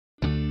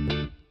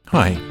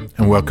Hi,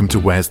 and welcome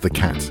to Where's the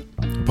Cat,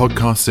 a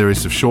podcast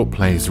series of short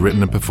plays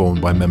written and performed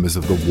by members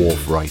of the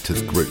Wharf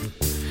Writers Group.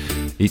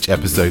 Each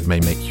episode may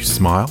make you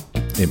smile,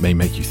 it may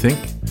make you think,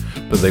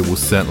 but they will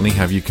certainly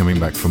have you coming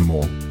back for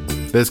more.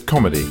 There's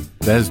comedy,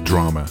 there's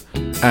drama,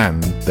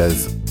 and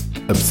there's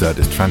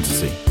absurdist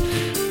fantasy.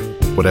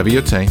 Whatever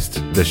your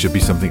taste, there should be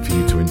something for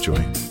you to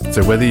enjoy.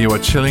 So whether you are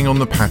chilling on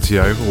the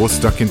patio or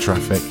stuck in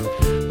traffic,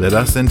 let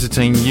us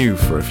entertain you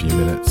for a few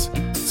minutes.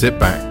 Sit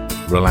back,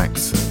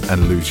 relax,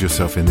 and lose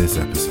yourself in this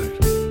episode.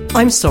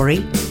 I'm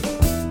Sorry,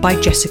 by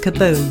Jessica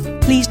Bone.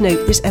 Please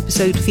note this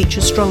episode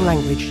features strong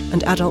language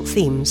and adult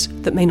themes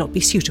that may not be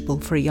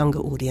suitable for a younger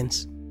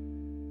audience.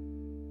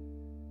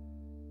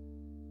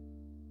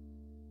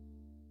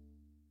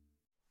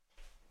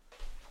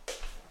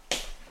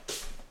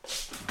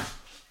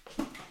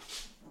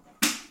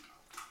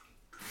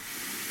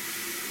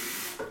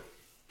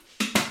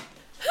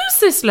 Who's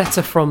this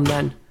letter from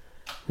then?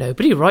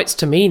 Nobody writes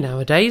to me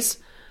nowadays,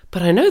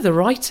 but I know the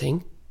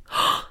writing.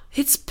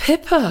 It's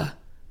Pippa.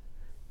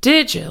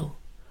 Dear Jill,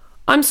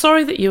 I'm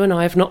sorry that you and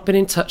I have not been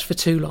in touch for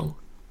too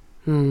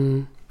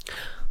long.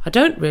 I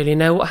don't really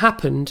know what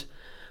happened,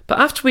 but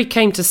after we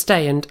came to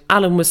stay and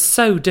Alan was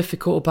so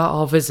difficult about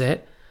our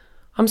visit,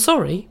 I'm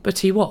sorry, but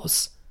he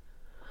was.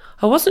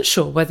 I wasn't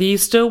sure whether you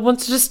still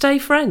wanted to stay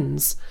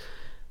friends,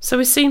 so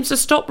we seemed to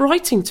stop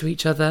writing to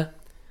each other.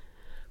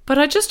 But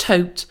I just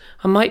hoped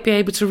I might be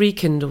able to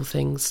rekindle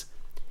things.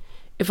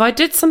 If I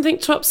did something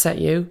to upset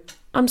you,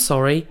 I'm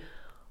sorry.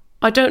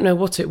 I don't know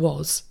what it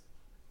was.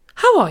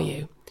 How are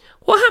you?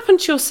 What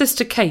happened to your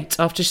sister Kate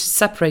after she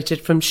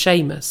separated from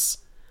Seamus?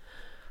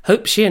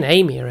 Hope she and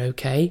Amy are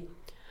okay.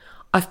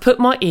 I've put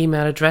my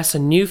email address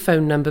and new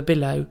phone number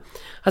below,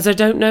 as I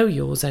don't know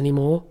yours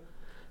anymore.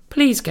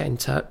 Please get in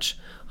touch.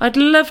 I'd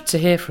love to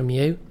hear from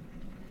you.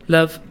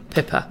 Love,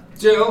 Pippa.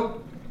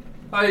 Jill,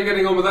 how are you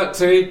getting on with that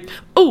tea?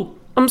 Oh,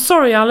 I'm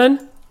sorry,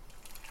 Alan.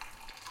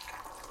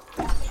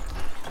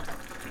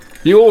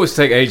 You always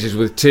take ages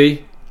with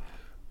tea.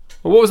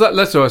 Well, what was that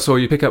letter I saw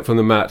you pick up from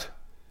the mat?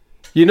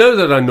 You know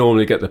that I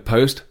normally get the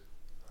post.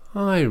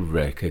 I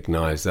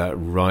recognise that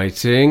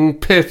writing.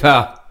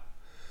 Pippa!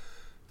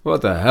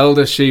 What the hell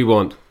does she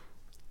want?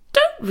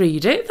 Don't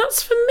read it,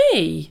 that's for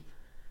me.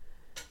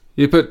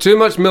 You put too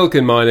much milk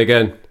in mine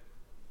again.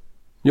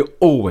 You're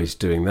always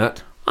doing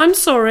that. I'm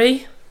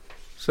sorry.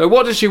 So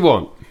what does she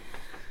want?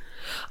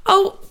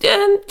 Oh,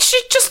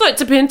 she'd just like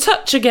to be in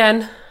touch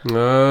again.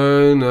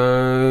 No,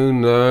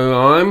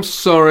 I'm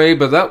sorry,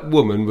 but that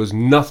woman was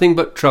nothing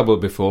but trouble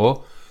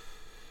before.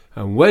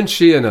 And when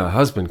she and her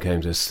husband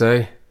came to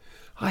stay,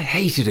 I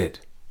hated it.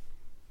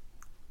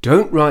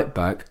 Don't write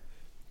back,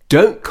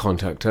 don't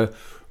contact her,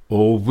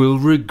 or we'll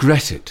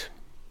regret it.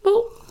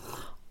 Well,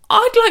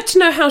 I'd like to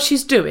know how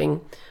she's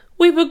doing.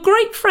 We were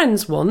great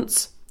friends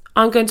once.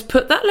 I'm going to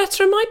put that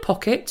letter in my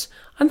pocket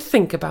and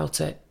think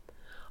about it.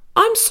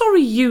 I'm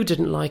sorry you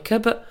didn't like her,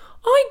 but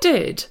I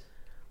did.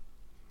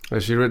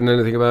 Has she written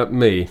anything about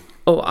me?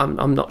 Oh,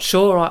 I'm not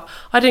sure.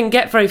 I didn't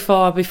get very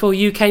far before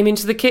you came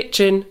into the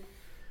kitchen.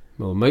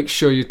 Well, make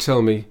sure you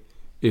tell me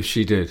if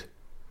she did.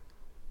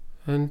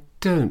 And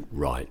don't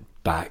write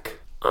back.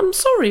 I'm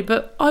sorry,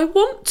 but I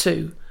want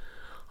to.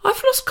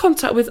 I've lost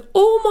contact with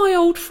all my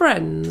old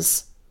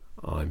friends.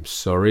 I'm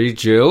sorry,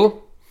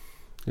 Jill.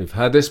 We've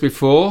had this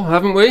before,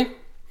 haven't we?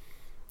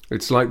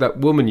 It's like that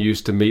woman you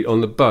used to meet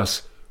on the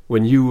bus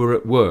when you were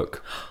at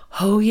work.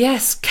 Oh,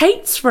 yes,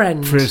 Kate's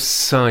friend.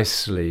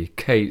 Precisely,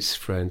 Kate's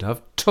friend.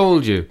 I've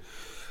told you.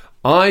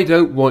 I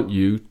don't want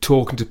you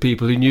talking to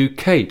people who knew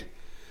Kate.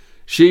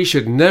 She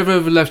should never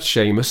have left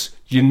Seamus.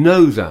 You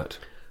know that.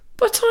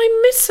 But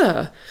I miss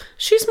her.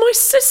 She's my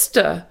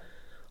sister.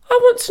 I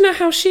want to know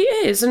how she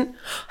is and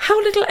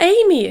how little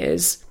Amy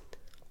is.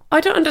 I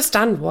don't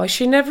understand why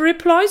she never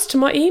replies to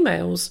my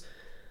emails.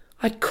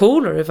 I'd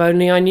call her if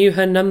only I knew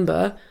her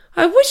number.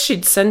 I wish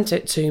she'd sent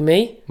it to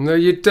me. No,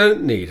 you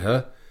don't need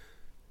her.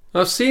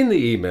 I've seen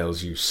the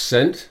emails you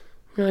sent.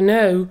 I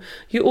know.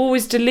 You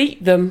always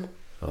delete them.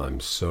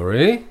 I'm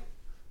sorry.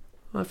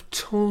 I've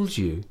told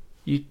you,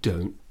 you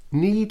don't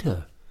need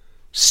her.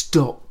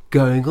 Stop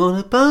going on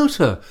about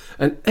her.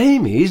 And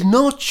Amy is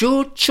not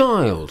your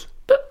child.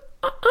 But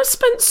I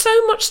spent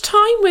so much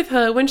time with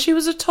her when she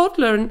was a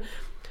toddler, and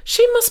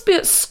she must be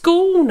at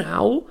school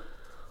now.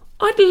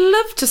 I'd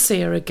love to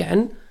see her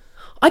again.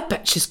 I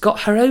bet she's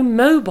got her own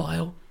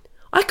mobile.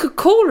 I could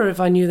call her if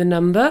I knew the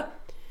number.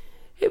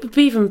 It would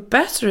be even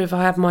better if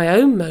I had my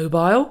own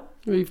mobile.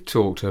 We've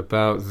talked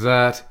about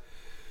that.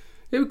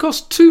 It would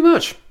cost too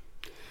much.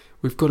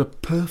 We've got a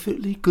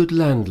perfectly good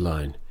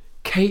landline.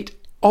 Kate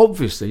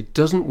obviously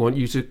doesn't want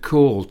you to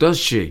call, does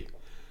she?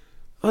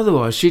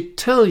 Otherwise she'd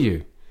tell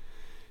you.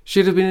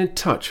 She'd have been in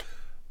touch.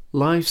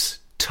 Life's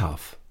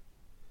tough.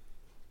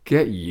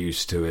 Get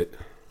used to it.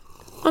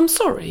 I'm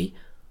sorry.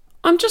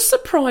 I'm just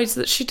surprised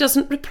that she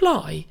doesn't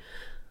reply.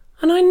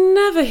 And I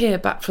never hear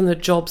back from the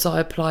jobs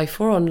I apply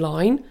for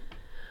online.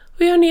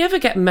 We only ever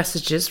get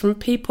messages from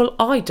people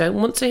I don't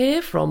want to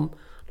hear from,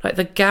 like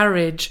the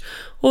garage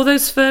or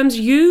those firms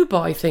you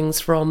buy things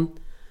from.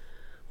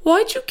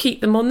 Why'd you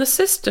keep them on the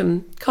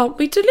system? Can't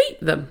we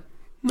delete them?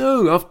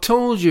 No, I've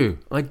told you.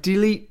 I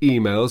delete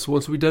emails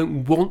once we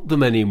don't want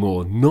them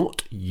anymore,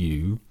 not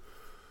you.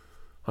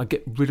 I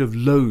get rid of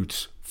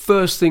loads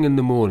first thing in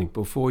the morning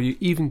before you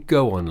even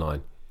go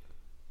online.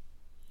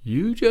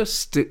 You just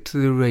stick to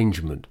the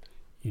arrangement.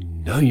 You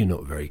know you're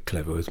not very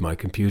clever with my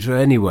computer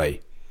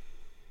anyway.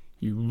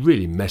 You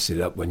really messed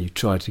it up when you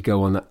tried to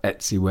go on that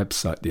Etsy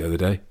website the other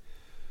day.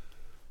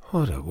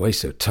 What a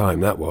waste of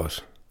time that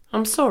was.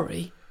 I'm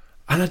sorry.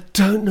 And I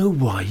don't know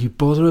why you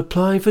bother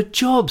applying for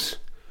jobs.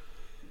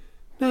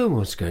 No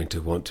one's going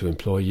to want to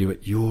employ you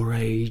at your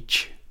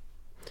age.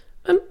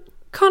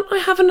 Can't I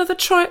have another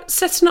try at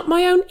setting up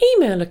my own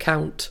email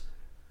account?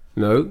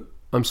 No,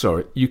 I'm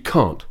sorry, you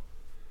can't.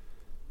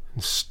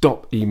 And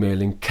stop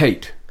emailing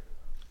Kate.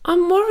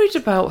 I'm worried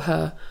about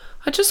her.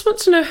 I just want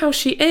to know how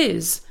she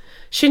is.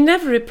 She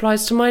never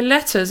replies to my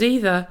letters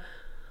either.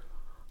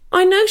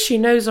 I know she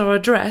knows our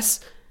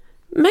address.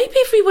 Maybe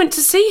if we went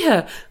to see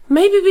her,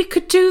 maybe we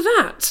could do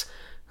that.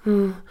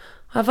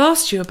 I've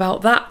asked you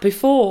about that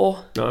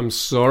before. I'm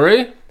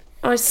sorry?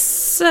 I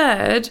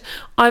said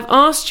I've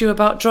asked you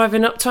about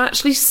driving up to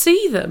actually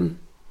see them.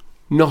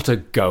 Not a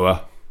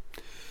goer.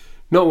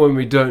 Not when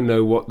we don't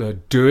know what they're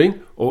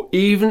doing, or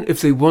even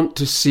if they want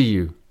to see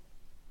you.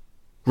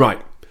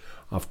 Right,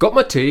 I've got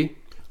my tea.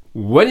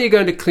 When are you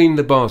going to clean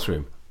the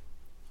bathroom?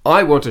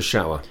 I want a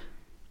shower.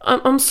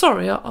 I'm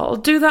sorry, I'll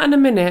do that in a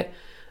minute.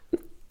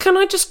 Can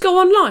I just go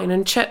online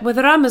and check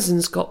whether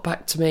Amazon's got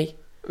back to me?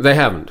 They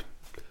haven't.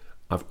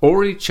 I've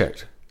already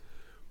checked.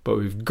 But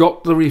we've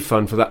got the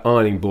refund for that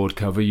ironing board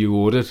cover you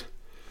ordered.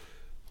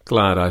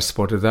 Glad I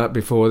spotted that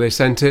before they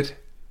sent it.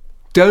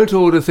 Don't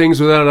order things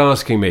without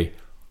asking me.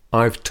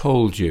 I've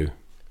told you.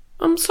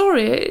 I'm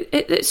sorry,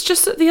 it's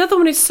just that the other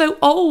one is so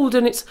old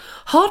and it's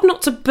hard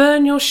not to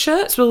burn your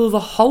shirts with all the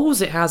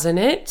holes it has in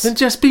it. Then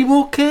just be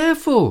more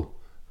careful.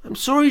 I'm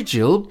sorry,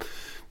 Jill,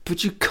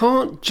 but you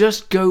can't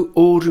just go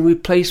ordering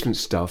replacement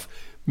stuff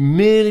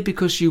merely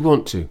because you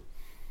want to.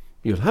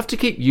 You'll have to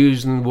keep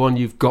using the one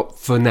you've got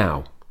for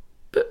now.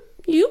 But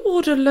you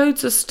order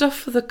loads of stuff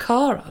for the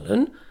car,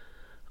 Alan.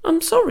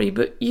 I'm sorry,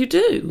 but you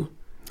do.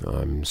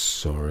 I'm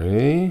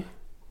sorry.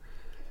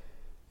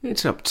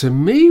 It's up to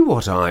me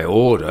what I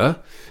order.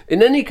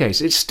 In any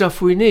case, it's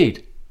stuff we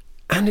need.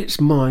 And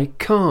it's my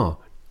car.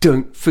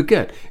 Don't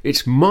forget,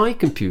 it's my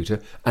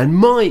computer and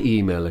my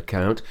email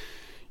account.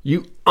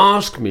 You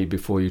ask me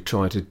before you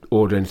try to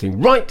order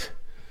anything, right?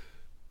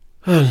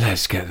 And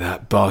let's get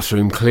that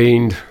bathroom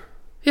cleaned.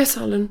 Yes,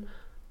 Alan.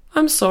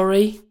 I'm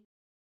sorry.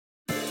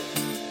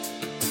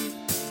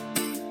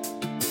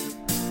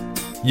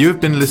 You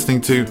have been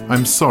listening to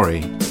I'm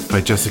Sorry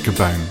by Jessica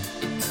Bone.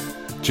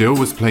 Jill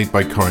was played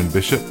by Corinne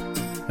Bishop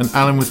and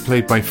Alan was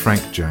played by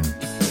Frank Jones.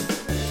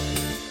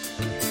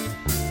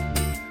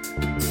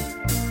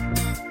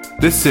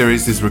 This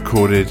series is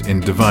recorded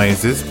in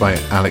Devises by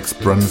Alex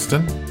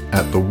Brunsdon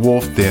at the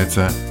Wharf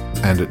Theatre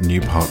and at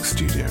New Park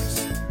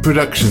Studios.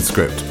 Production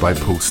script by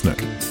Paul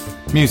Snook.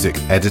 Music,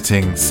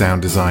 editing,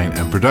 sound design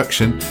and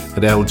production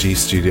at LG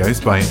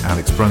Studios by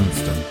Alex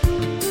Brunsdon.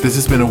 This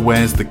has been a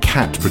Where's the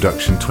Cat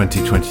production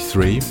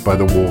 2023 by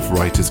the Wharf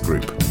Writers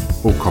Group.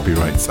 All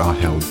copyrights are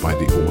held by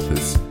the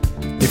authors.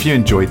 If you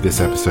enjoyed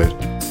this episode,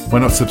 why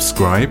not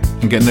subscribe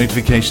and get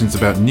notifications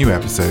about new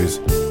episodes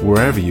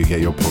wherever you get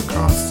your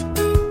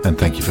podcasts. And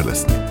thank you for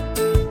listening.